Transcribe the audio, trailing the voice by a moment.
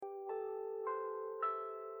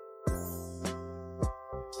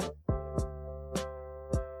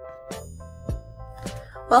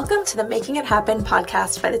Welcome to the Making It Happen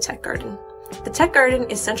podcast by the Tech Garden. The Tech Garden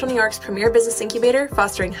is Central New York's premier business incubator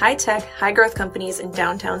fostering high-tech, high-growth companies in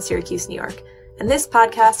downtown Syracuse, New York. And this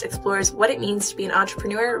podcast explores what it means to be an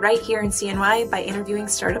entrepreneur right here in CNY by interviewing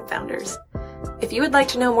startup founders. If you would like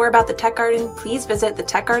to know more about the Tech Garden, please visit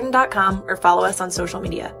thetechgarden.com or follow us on social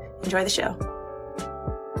media. Enjoy the show.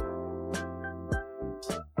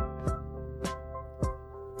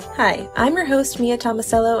 Hi, I'm your host, Mia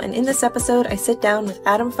Tomasello, and in this episode, I sit down with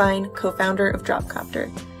Adam Fine, co-founder of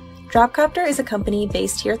Dropcopter. Dropcopter is a company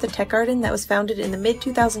based here at the Tech Garden that was founded in the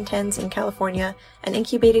mid-2010s in California and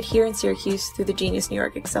incubated here in Syracuse through the Genius New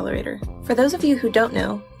York Accelerator. For those of you who don't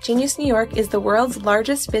know, Genius New York is the world's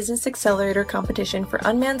largest business accelerator competition for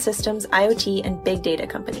unmanned systems, IoT, and big data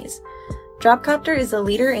companies. Dropcopter is a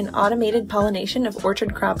leader in automated pollination of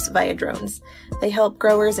orchard crops via drones. They help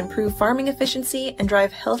growers improve farming efficiency and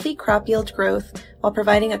drive healthy crop yield growth while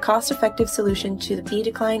providing a cost-effective solution to the bee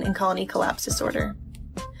decline and colony collapse disorder.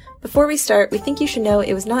 Before we start, we think you should know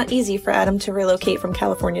it was not easy for Adam to relocate from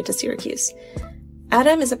California to Syracuse.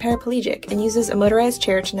 Adam is a paraplegic and uses a motorized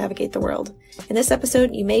chair to navigate the world. In this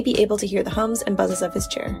episode, you may be able to hear the hums and buzzes of his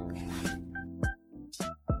chair.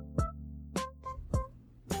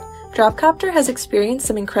 Dropcopter has experienced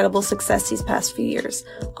some incredible success these past few years,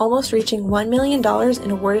 almost reaching $1 million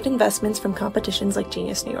in awarded investments from competitions like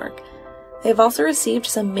Genius New York. They have also received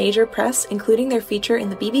some major press, including their feature in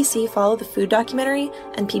the BBC Follow the Food documentary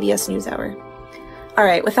and PBS NewsHour. All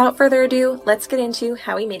right, without further ado, let's get into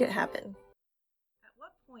how he made it happen. At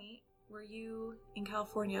what point were you in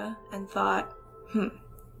California and thought,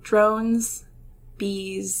 drones,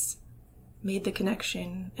 bees, made the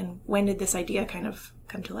connection, and when did this idea kind of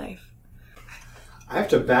come to life? I have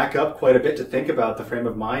to back up quite a bit to think about the frame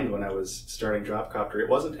of mind when I was starting Dropcopter. It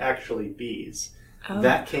wasn't actually bees.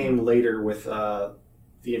 That came later with the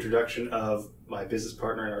introduction of my business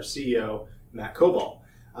partner and our CEO, Matt Kobal.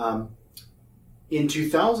 In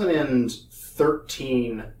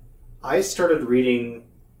 2013, I started reading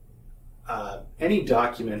any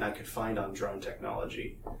document I could find on drone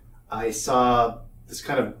technology. I saw this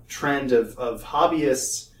kind of trend of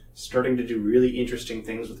hobbyists starting to do really interesting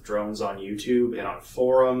things with drones on YouTube and on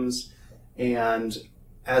forums. And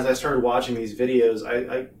as I started watching these videos,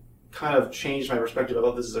 I kind of changed my perspective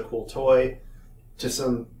about this is a cool toy to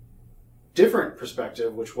some different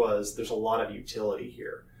perspective, which was there's a lot of utility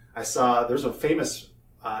here. I saw there's a famous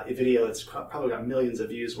video that's probably got millions of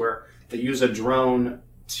views where they use a drone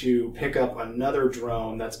to pick up another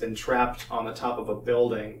drone that's been trapped on the top of a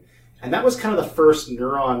building. And that was kind of the first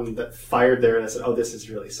neuron that fired there that said, oh, this is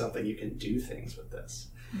really something, you can do things with this.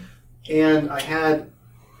 And I had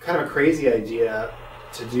kind of a crazy idea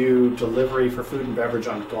to do delivery for food and beverage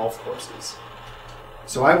on golf courses.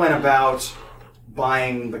 So I went about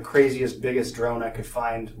buying the craziest, biggest drone I could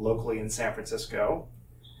find locally in San Francisco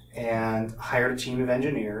and hired a team of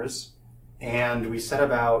engineers. And we set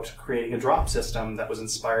about creating a drop system that was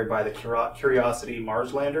inspired by the Curiosity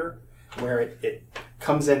Mars lander, where it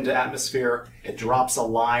comes into atmosphere, it drops a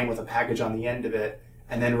line with a package on the end of it,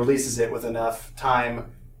 and then releases it with enough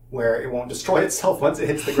time where it won't destroy itself once it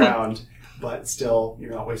hits the ground, but still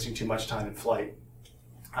you're not wasting too much time in flight.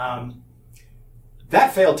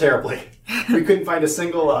 That failed terribly. We couldn't find a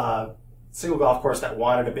single golf course that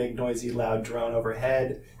wanted a big, noisy, loud drone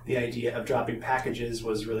overhead. The idea of dropping packages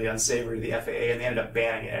was really unsavory to the FAA, and they ended up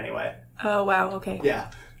banning it anyway. Oh, wow, okay.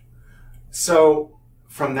 Yeah. So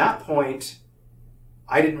from that point,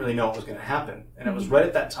 I didn't really know what was going to happen. And it was right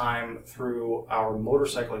at that time through our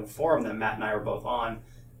motorcycling forum that Matt and I were both on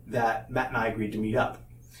that Matt and I agreed to meet up.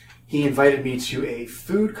 He invited me to a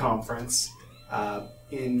food conference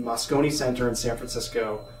in Moscone Center in San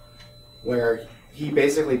Francisco where he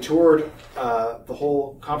basically toured the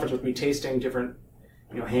whole conference with me tasting different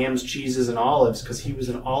hams, cheeses, and olives because he was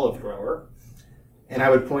an olive grower. And I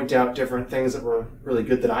would point out different things that were really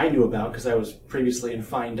good that I knew about because I was previously in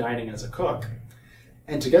fine dining as a cook.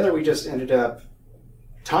 And together we just ended up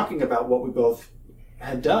talking about what we both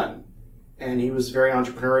had done. And he was very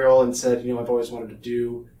entrepreneurial and said, I've always wanted to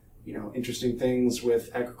do, interesting things with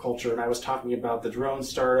agriculture. And I was talking about the drone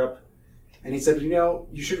startup. And he said,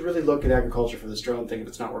 you should really look at agriculture for this drone thing if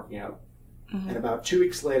it's not working out. Mm-hmm. And about 2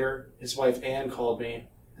 weeks later, his wife Ann called me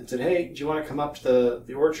and said, hey, do you want to come up to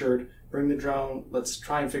the orchard? Bring the drone, let's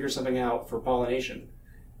try and figure something out for pollination.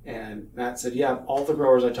 And Matt said, yeah, all the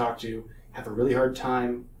growers I talk to have a really hard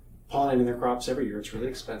time pollinating their crops every year. It's really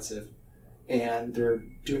expensive. And they're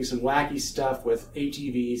doing some wacky stuff with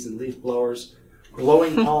ATVs and leaf blowers,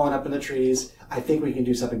 blowing pollen up in the trees. I think we can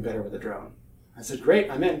do something better with a drone. I said,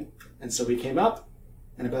 great, I'm in. And so we came up,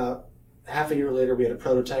 and about half a year later, we had a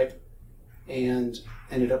prototype. And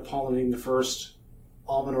ended up pollinating the first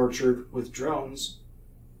almond orchard with drones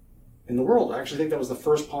in the world. I actually think that was the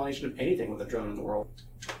first pollination of anything with a drone in the world.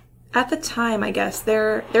 At the time, I guess,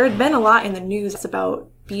 there had been a lot in the news about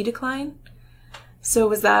bee decline. So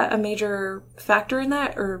was that a major factor in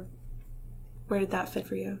that, or where did that fit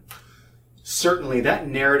for you? Certainly, that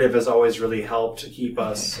narrative has always really helped to keep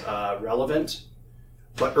us relevant.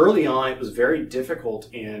 But early on, it was very difficult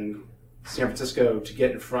in San Francisco to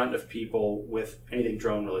get in front of people with anything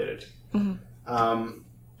drone related. Mm-hmm.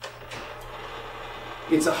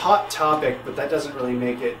 It's a hot topic, but that doesn't really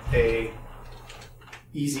make it a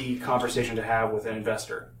easy conversation to have with an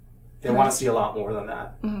investor. They want to see a lot more than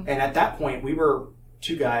that. Mm-hmm. And at that point, we were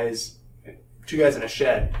two guys in a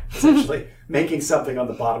shed, essentially, making something on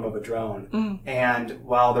the bottom of a drone. Mm-hmm. And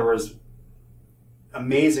while there was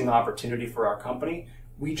amazing opportunity for our company,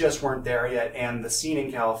 we just weren't there yet. And the scene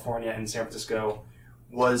in California and San Francisco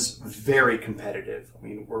was very competitive. I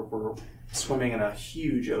mean, we're swimming in a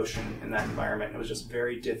huge ocean in that environment. It was just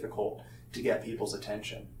very difficult to get people's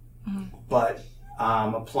attention. Mm-hmm. But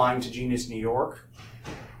applying to Genius New York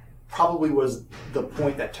probably was the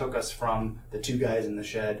point that took us from the two guys in the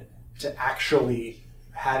shed to actually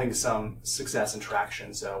having some success and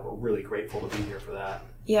traction. So we're really grateful to be here for that.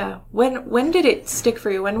 Yeah. When did it stick for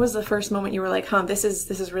you? When was the first moment you were like, this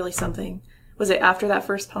is really something? Was it after that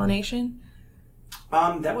first pollination?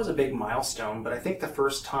 That was a big milestone, but I think the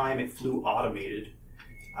first time it flew automated,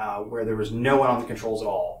 where there was no one on the controls at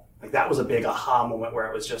all, like that was a big aha moment where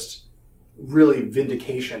it was just really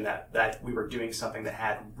vindication that we were doing something that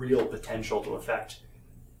had real potential to affect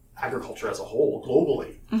agriculture as a whole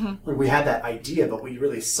globally. Mm-hmm. We had that idea, but we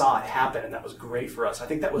really saw it happen, and that was great for us. I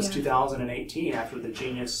think that was 2018 after the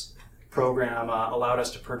Genius program allowed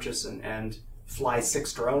us to purchase and fly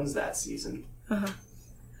 6 drones that season. Uh-huh.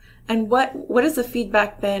 And what has the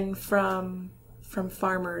feedback been from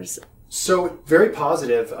farmers? So very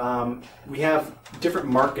positive. We have different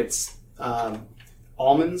markets: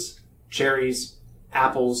 almonds, cherries,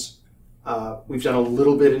 apples. We've done a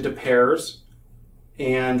little bit into pears,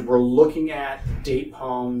 and we're looking at date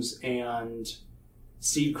palms and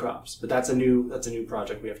seed crops. But that's a new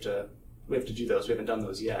project. We have to do those. We haven't done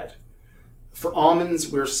those yet. For almonds,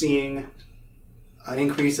 we're seeing an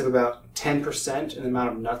increase of about 10% in the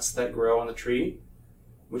amount of nuts that grow on the tree,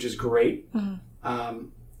 which is great. Mm-hmm.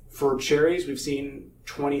 For cherries, we've seen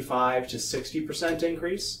 25 to 60%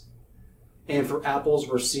 increase. And for apples,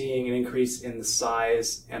 we're seeing an increase in the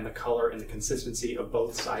size and the color and the consistency of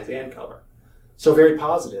both size and color. So very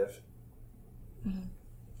positive.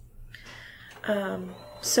 Mm-hmm.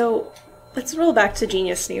 So let's roll back to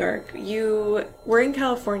Genius New York. You were in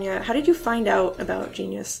California. How did you find out about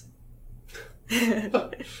Genius?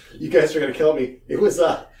 You guys are going to kill me. It was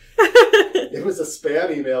a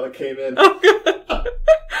spam email that came in. Oh,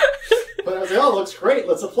 but I was like, it looks great.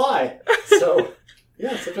 Let's apply. So,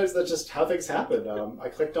 yeah, sometimes that's just how things happen. I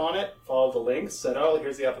clicked on it, followed the links, said,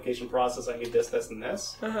 here's the application process. I need this, this, and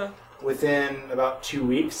this. Uh-huh. Within about 2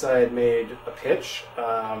 weeks, I had made a pitch.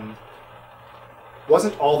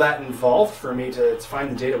 Wasn't all that involved for me to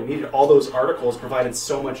find the data. We needed all those articles, provided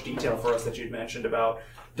so much detail for us that you'd mentioned about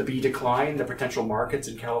the bee decline, the potential markets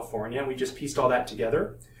in California. We just pieced all that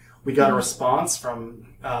together. We got a response from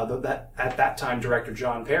at that time Director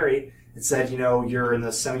John Perry. It said, you're in the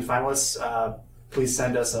semifinalists. Please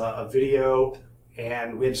send us a video.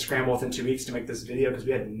 And we had to scramble within 2 weeks to make this video because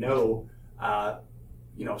we had no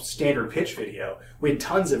standard pitch video. We had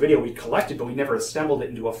tons of video we collected, but we never assembled it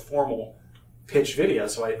into a formal pitch video.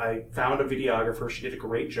 So I found a videographer. She did a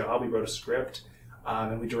great job. We wrote a script,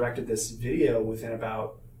 and we directed this video within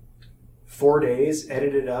about 4 days,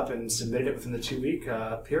 edited it up, and submitted it within the 2 week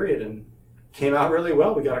period, and came out really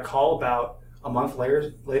well. We got a call about a month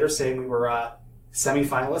later saying we were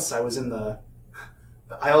semifinalists. I was in the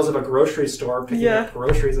aisles of a grocery store picking up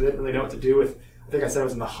groceries. I didn't really know what to do with. I think I said I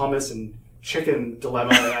was in the hummus and chicken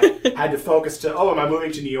dilemma, and I had to focus to, am I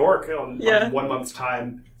moving to New York on 1 month's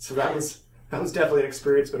time? So that was definitely an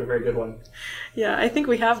experience, but a very good one. Yeah, I think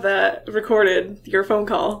we have that recorded, your phone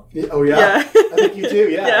call. Oh, yeah? I think you do,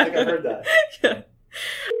 yeah. I think I heard that. Yeah.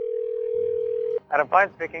 Adam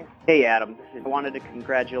Fine speaking. Hey, Adam. I wanted to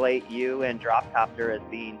congratulate you and Dropcopter as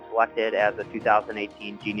being selected as a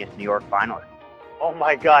 2018 Genius New York finalist. Oh,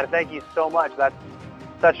 my God. Thank you so much. That's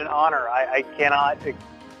such an honor. I cannot...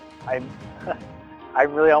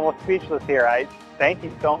 I'm really almost speechless here. Thank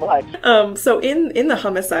you so much. So in the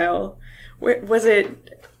hummus aisle, was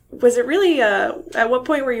it really at what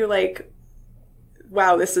point were you like,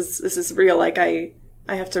 wow, this is real, like I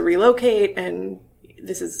have to relocate and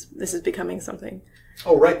this is becoming something?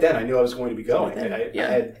 Oh, right then I knew I was going to be going. I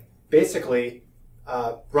had basically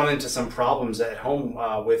run into some problems at home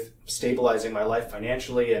with stabilizing my life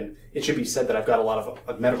financially, and it should be said that I've got a lot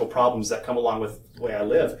of medical problems that come along with the way I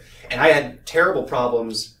live. And I had terrible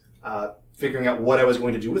problems figuring out what I was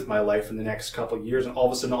going to do with my life in the next couple of years, and all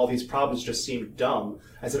of a sudden all these problems just seemed dumb.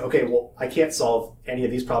 I said, okay, well, I can't solve any of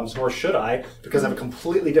these problems, nor should I, because I have a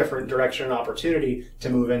completely different direction and opportunity to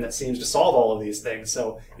move in that seems to solve all of these things.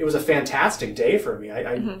 So it was a fantastic day for me.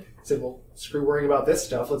 I said, well, screw worrying about this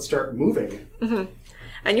stuff. Let's start moving.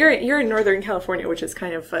 And you're in Northern California, which is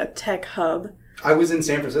kind of a tech hub. I was in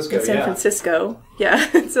San Francisco, In San Francisco,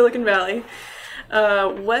 yeah, Silicon Valley.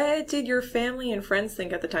 What did your family and friends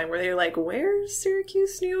think at the time? Were they like, where's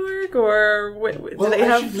Syracuse, New York? Or do they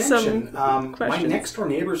have some questions? My next door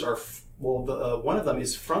neighbors are, one of them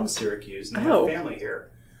is from Syracuse, and they have family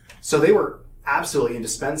here. So they were absolutely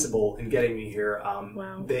indispensable in getting me here.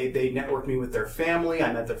 Wow. They networked me with their family.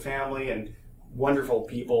 I met their family, and wonderful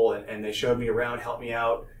people, and they showed me around, helped me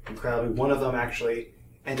out incredibly. One of them actually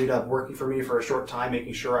ended up working for me for a short time,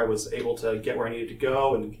 making sure I was able to get where I needed to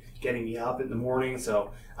go and getting me up in the morning.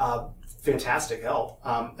 So fantastic help.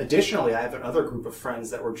 Additionally, I have another group of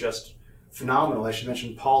friends that were just phenomenal. I should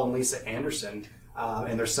mention Paul and Lisa Anderson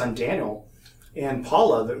and their son Daniel. And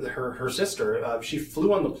Paula, her sister, she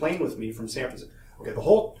flew on the plane with me from San Francisco. Okay,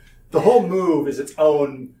 the whole move is its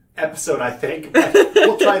own episode, I think. But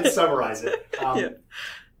we'll try and summarize it.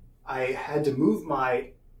 I had to move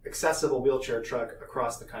my accessible wheelchair truck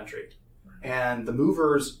across the country, and the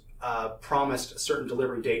movers promised a certain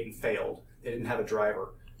delivery date and failed. They didn't have a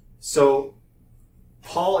driver. So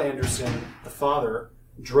Paul Anderson, the father,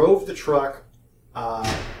 drove the truck,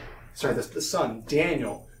 the son,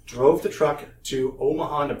 Daniel, drove the truck to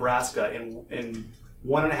Omaha, Nebraska in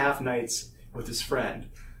 1.5 nights with his friend.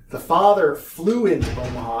 The father flew into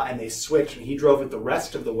Omaha and they switched, and he drove it the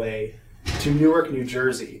rest of the way to Newark, New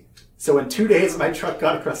Jersey. So in 2 days, my truck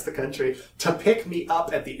got across the country to pick me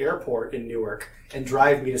up at the airport in Newark and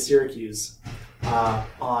drive me to Syracuse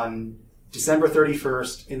on December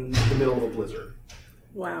 31st in the middle of a blizzard.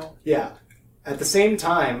 Wow. Yeah. At the same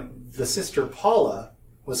time, the sister Paula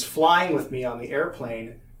was flying with me on the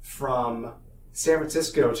airplane from San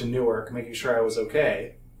Francisco to Newark, making sure I was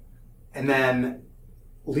okay. And then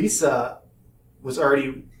Lisa was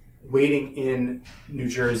already waiting in New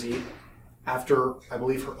Jersey after, I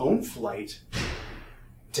believe, her own flight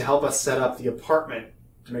to help us set up the apartment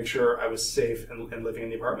to make sure I was safe and living in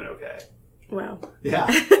the apartment okay. Wow. Yeah.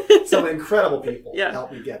 Some incredible people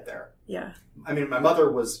helped me get there. Yeah. I mean, my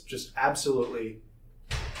mother was just absolutely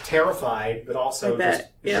terrified, but also just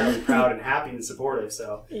really proud and happy and supportive.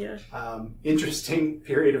 So, interesting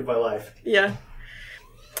period of my life. Yeah.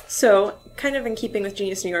 So, kind of in keeping with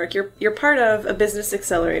Genius New York, you're part of a business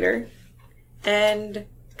accelerator and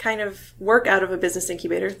kind of work out of a business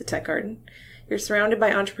incubator, the Tech Garden. You're surrounded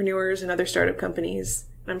by entrepreneurs and other startup companies.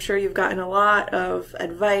 I'm sure you've gotten a lot of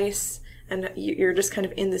advice, and you're just kind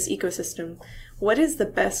of in this ecosystem. What is the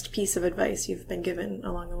best piece of advice you've been given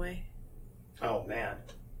along the way? Oh, man.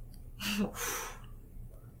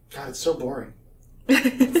 God, it's so boring.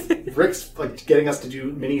 Rick's like getting us to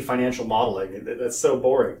do mini financial modeling. That's so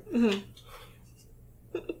boring. Mm-hmm.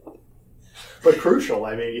 But crucial.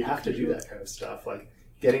 I mean, you have to do that kind of stuff. Like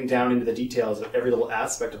getting down into the details of every little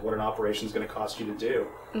aspect of what an operation is going to cost you to do.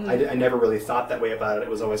 Mm-hmm. I never really thought that way about it. It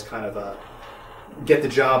was always kind of a get the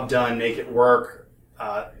job done, make it work,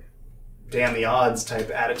 damn the odds type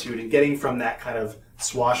attitude. And getting from that kind of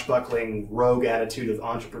swashbuckling rogue attitude of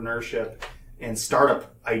entrepreneurship and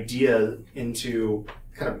startup idea into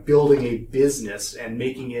kind of building a business and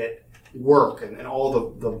making it work and all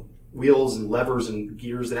the wheels and levers and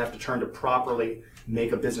gears that have to turn to properly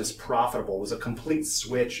make a business profitable was a complete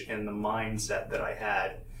switch in the mindset that I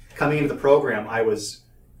had. Coming into the program, I was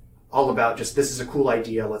all about just, this is a cool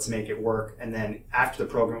idea, let's make it work. And then after the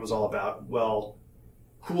program, it was all about, well,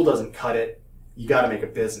 cool doesn't cut it. You got to make a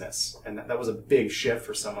business. And that was a big shift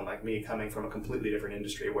for someone like me coming from a completely different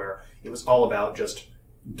industry where it was all about just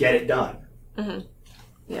get it done. Mm-hmm.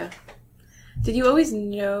 Yeah. Did you always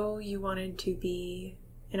know you wanted to be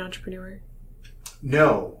an entrepreneur?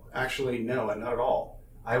 No, actually, no, not at all.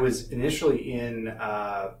 I was initially in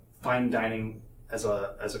fine dining as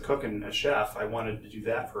a cook and a chef. I wanted to do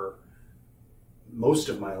that for most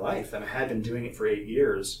of my life, and I had been doing it for 8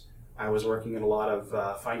 years. I was working in a lot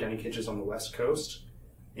of fine dining kitchens on the West Coast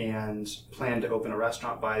and planned to open a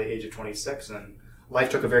restaurant by the age of 26. And life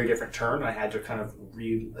took a very different turn. I had to kind of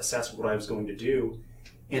reassess what I was going to do.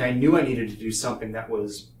 And I knew I needed to do something that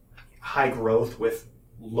was high growth with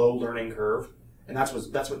low learning curve. And that's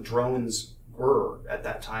what drones were at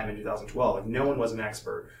that time in 2012. Like, no one was an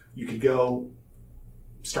expert. You could go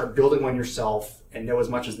start building one yourself and know as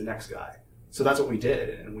much as the next guy. So that's what we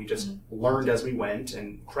did, and we just learned as we went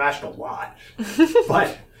and crashed a lot.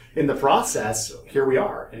 But in the process, here we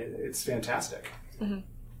are. It's fantastic. Mm-hmm.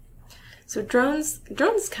 So drones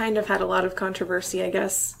kind of had a lot of controversy, I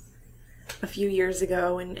guess, a few years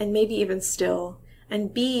ago, and maybe even still.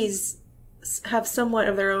 And bees have somewhat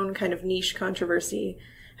of their own kind of niche controversy.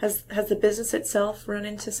 Has the business itself run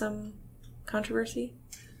into some controversy?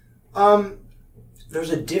 There's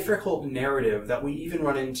a difficult narrative that we even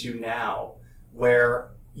run into now,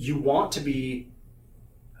 where you want to be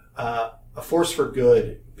a force for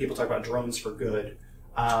good. People talk about drones for good,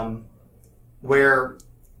 where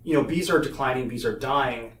bees are declining, bees are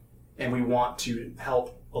dying, and we want to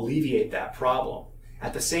help alleviate that problem.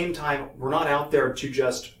 At the same time, we're not out there to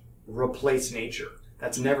just replace nature.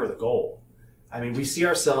 That's never the goal. I mean, we see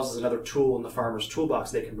ourselves as another tool in the farmer's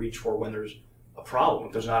toolbox they can reach for when there's a problem,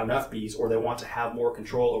 if there's not enough bees, or they want to have more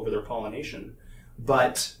control over their pollination.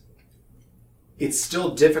 But it's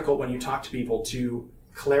still difficult when you talk to people to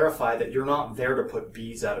clarify that you're not there to put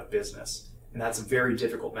bees out of business. And that's a very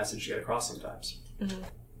difficult message to get across sometimes. Mm-hmm.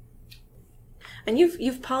 And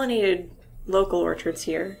you've pollinated local orchards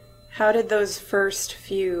here. How did those first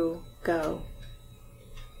few go?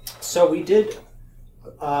 So we did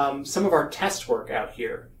some of our test work out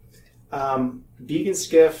here. Beacon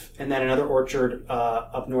Skiff, and then another orchard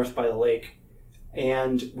up north by the lake.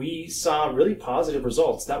 And we saw really positive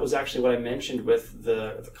results. That was actually what I mentioned with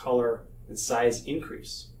the color and size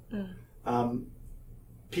increase.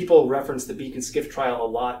 People reference the Beacon Skiff trial a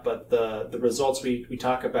lot, but the results we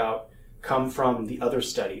talk about come from the other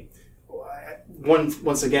study.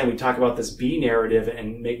 Once again, we talk about this bee narrative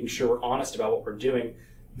and making sure we're honest about what we're doing.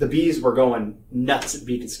 The bees were going nuts at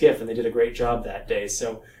Beacon Skiff, and they did a great job that day.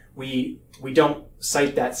 So we don't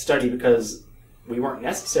cite that study because we weren't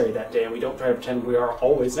necessary that day, and we don't try to pretend we are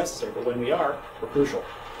always necessary, but when we are, we're crucial.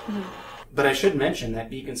 Mm-hmm. But I should mention that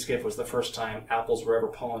Beacon Skiff was the first time apples were ever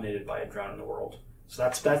pollinated by a drone in the world. So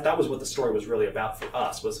that was what the story was really about for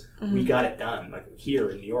us, was we got it done, like here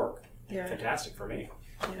in New York. Yeah. Fantastic for me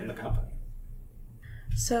and the company.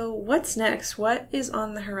 So what's next? What is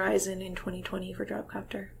on the horizon in 2020 for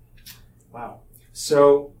Dropcopter? Wow.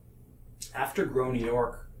 So after Grow New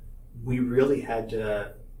York, we really had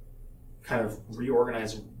to kind of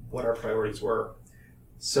reorganize what our priorities were.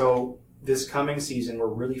 So this coming season, we're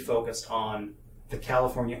really focused on the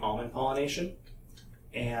California almond pollination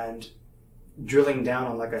and drilling down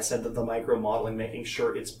on, like I said, the micro modeling, making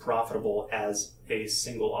sure it's profitable as a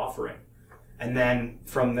single offering. And then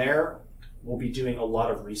from there, we'll be doing a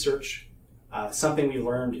lot of research. Something we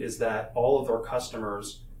learned is that all of our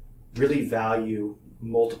customers really value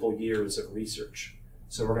multiple years of research.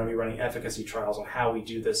 So we're going to be running efficacy trials on how we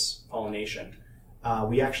do this pollination.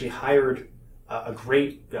 We actually hired a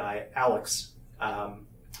great guy, Alex,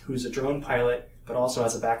 who's a drone pilot, but also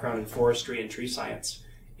has a background in forestry and tree science.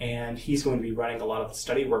 And he's going to be running a lot of the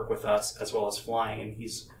study work with us as well as flying. And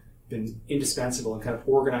he's been indispensable in kind of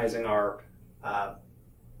organizing our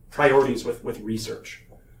priorities with research.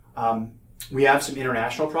 We have some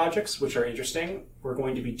international projects which are interesting. We're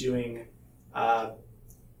going to be doing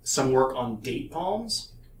some work on date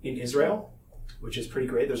palms in Israel, which is pretty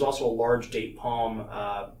great. There's also a large date palm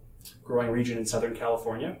growing region in Southern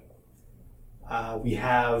California. We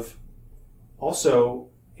have also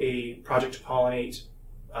a project to pollinate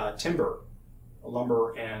timber,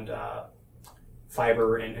 lumber, and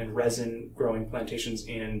fiber and resin growing plantations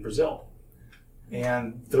in Brazil.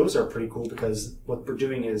 And those are pretty cool because what we're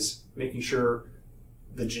doing is making sure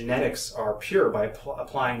the genetics are pure by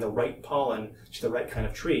applying the right pollen to the right kind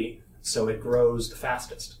of tree so it grows the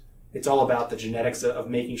fastest. It's all about the genetics of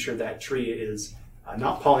making sure that tree is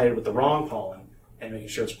not pollinated with the wrong pollen and making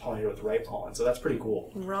sure it's pollinated with the right pollen. So that's pretty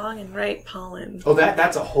cool. Wrong and right pollen. Oh,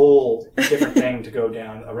 that's a whole different thing to go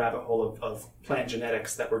down a rabbit hole of plant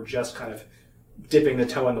genetics that we're just kind of dipping the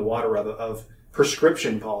toe in the water of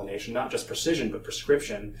prescription pollination, not just precision, but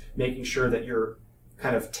prescription, making sure that you're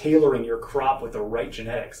kind of tailoring your crop with the right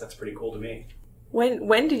genetics. That's pretty cool to me. When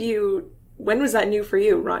was that new for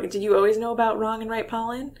you? Wrong? Did you always know about wrong and right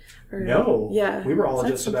pollen? Or, no. Yeah. We were all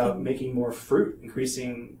just about making more fruit,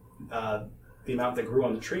 increasing the amount that grew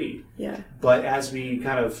on the tree. Yeah. But as we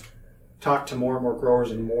kind of talked to more and more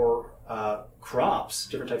growers and more crops,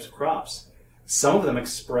 different types of crops, some of them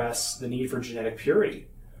express the need for genetic purity.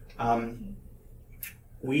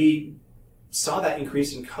 We saw that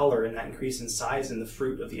increase in color and that increase in size in the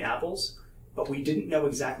fruit of the apples, but we didn't know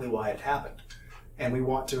exactly why it happened. And we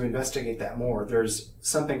want to investigate that more. There's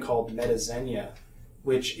something called metazenia,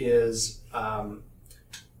 which is an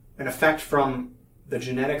effect from the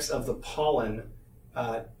genetics of the pollen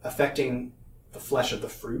affecting the flesh of the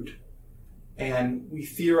fruit. And we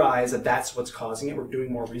theorize that that's what's causing it. We're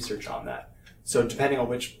doing more research on that. So depending on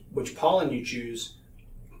which pollen you choose,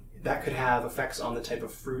 that could have effects on the type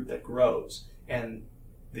of fruit that grows and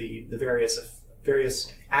the various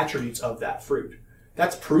attributes of that fruit.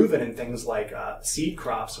 That's proven in things like seed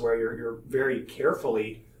crops, where you're very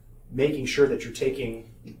carefully making sure that you're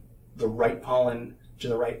taking the right pollen to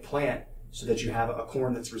the right plant so that you have a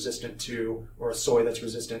corn that's resistant to, or a soy that's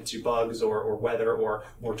resistant to bugs or weather, or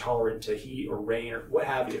more tolerant to heat or rain or what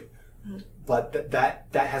have you. Mm-hmm. But that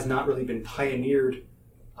has not really been pioneered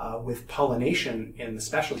with pollination in the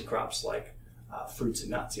specialty crops like fruits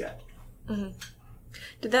and nuts yet. Mm-hmm.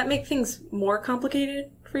 Did that make things more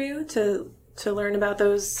complicated for you to learn about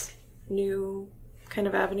those new kind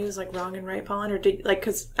of avenues like wrong and right pollen? Or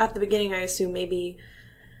because at the beginning I assume maybe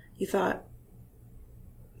you thought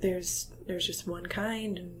there's just one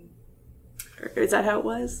kind, and or is that how it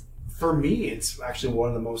was? For me, it's actually one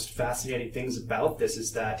of the most fascinating things about this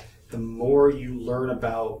is that the more you learn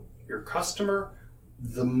about your customer,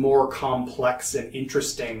 the more complex and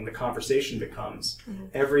interesting the conversation becomes. Mm-hmm.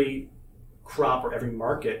 Every crop or every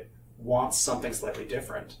market wants something slightly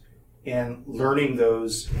different. And learning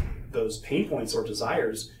those pain points or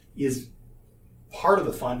desires is part of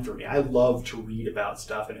the fun for me. I love to read about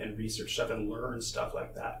stuff and research stuff and learn stuff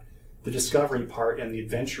like that. The discovery part and the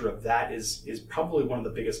adventure of that is probably one of the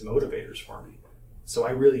biggest motivators for me. So I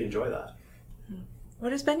really enjoy that.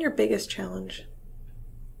 What has been your biggest challenge?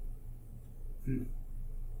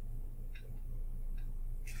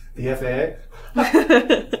 The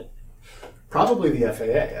FAA? Probably the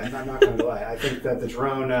FAA. I'm not going to lie. I think that the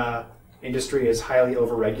drone industry is highly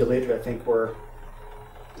overregulated. I think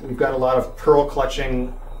we've got a lot of pearl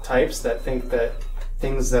clutching types that think that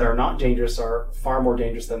things that are not dangerous are far more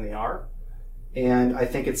dangerous than they are. And I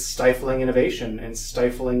think it's stifling innovation and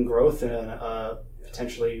stifling growth in a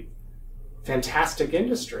potentially fantastic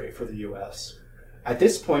industry for the U.S. At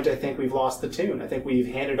this point, I think we've lost the tune. I think we've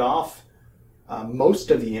handed off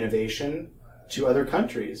most of the innovation to other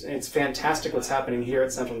countries. And it's fantastic what's happening here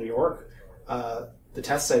at Central New York, the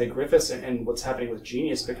test site at Griffiths, and what's happening with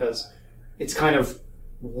Genius, because it's kind of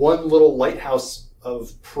one little lighthouse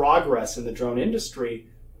of progress in the drone industry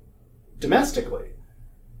domestically,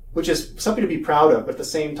 which is something to be proud of. But at the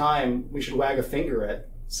same time, we should wag a finger at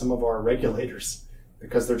some of our regulators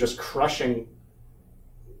because they're just crushing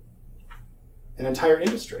an entire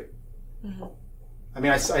industry. Mm-hmm. I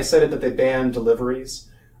mean, I said it that they banned deliveries.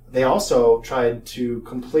 They also tried to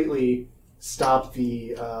completely stop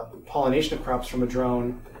the pollination of crops from a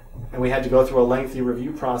drone, and we had to go through a lengthy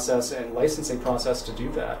review process and licensing process to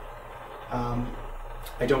do that.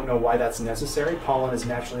 I don't know why that's necessary. Pollen is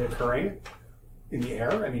naturally occurring in the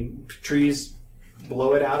air. I mean, trees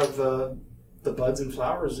blow it out of the buds and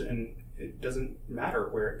flowers, and it doesn't matter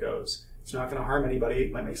where it goes. It's not going to harm anybody.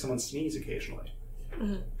 It might make someone sneeze occasionally.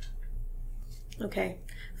 Mm-hmm. Okay,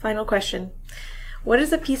 final question. What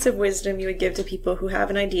is a piece of wisdom you would give to people who have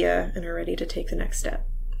an idea and are ready to take the next step?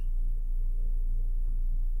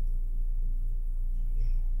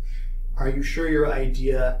 Are you sure your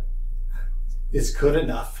idea is good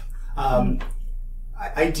enough?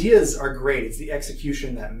 Ideas are great. It's the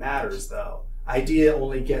execution that matters, though. Idea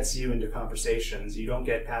only gets you into conversations. You don't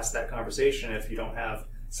get past that conversation if you don't have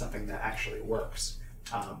something that actually works.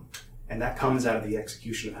 And that comes out of the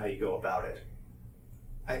execution of how you go about it.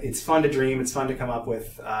 It's fun to dream. It's fun to come up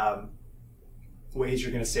with ways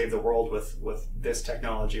you're going to save the world with this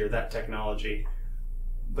technology or that technology.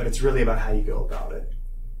 But it's really about how you go about it.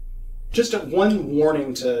 Just one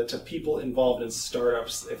warning to people involved in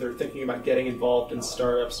startups, if they're thinking about getting involved in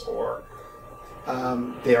startups or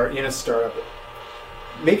they are in a startup,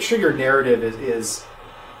 make sure your narrative is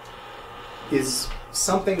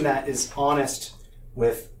something that is honest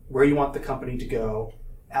with where you want the company to go,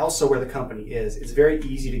 also where the company is. It's very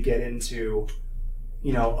easy to get into,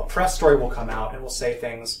 a press story will come out and will say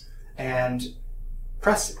things, and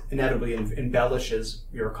press inevitably embellishes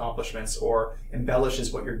your accomplishments or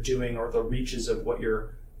embellishes what you're doing or the reaches of what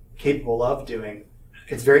you're capable of doing.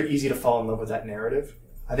 It's very easy to fall in love with that narrative.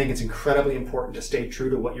 I think it's incredibly important to stay true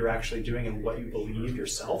to what you're actually doing and what you believe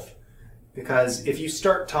yourself. Because if you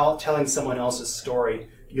start telling someone else's story,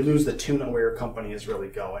 you lose the tune on where your company is really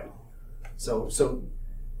going. So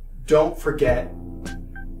don't forget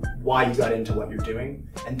why you got into what you're doing,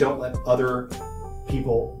 and don't let other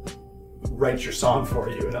people write your song for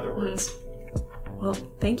you, in other words. Well,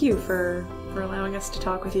 thank you for allowing us to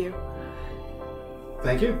talk with you.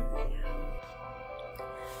 Thank you.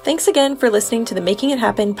 Thanks again for listening to the Making It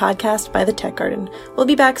Happen podcast by the Tech Garden. We'll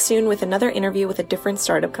be back soon with another interview with a different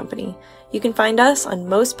startup company. You can find us on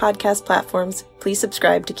most podcast platforms. Please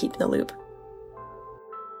subscribe to keep in the loop.